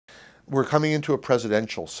We're coming into a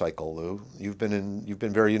presidential cycle, Lou. You've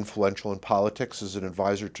been very influential in politics as an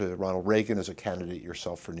advisor to Ronald Reagan, as a candidate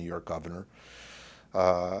yourself for New York governor.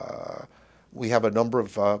 We have a number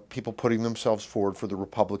of people putting themselves forward for the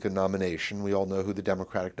Republican nomination. We all know who the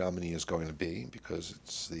Democratic nominee is going to be because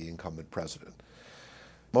it's the incumbent president.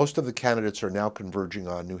 Most of the candidates are now converging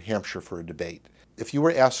on New Hampshire for a debate. If you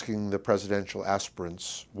were asking the presidential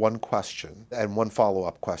aspirants one question and one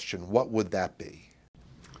follow-up question, what would that be?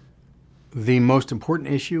 The most important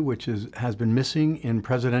issue, which has been missing in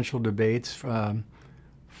presidential debates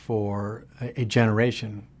for a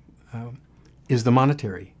generation, is the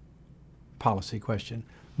monetary policy question.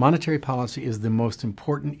 Monetary policy is the most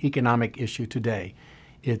important economic issue today.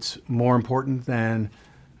 It's more important than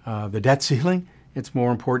the debt ceiling. It's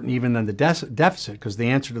more important even than the deficit, because the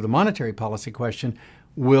answer to the monetary policy question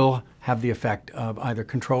will have the effect of either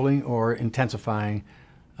controlling or intensifying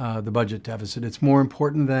the budget deficit. It's more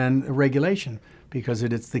important than regulation because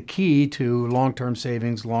it's the key to long-term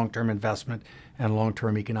savings, long-term investment, and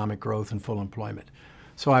long-term economic growth and full employment.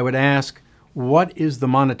 So I would ask, what is the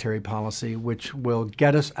monetary policy which will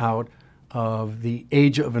get us out of the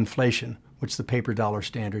age of inflation, which the paper dollar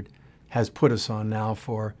standard has put us on now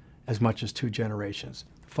for as much as 2 generations?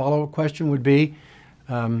 The follow-up question would be,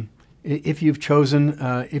 if you've chosen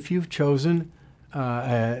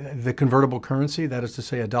the convertible currency, that is to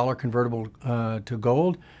say a dollar convertible to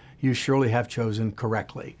gold, you surely have chosen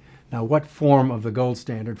correctly. Now, what form of the gold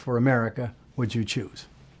standard for America would you choose?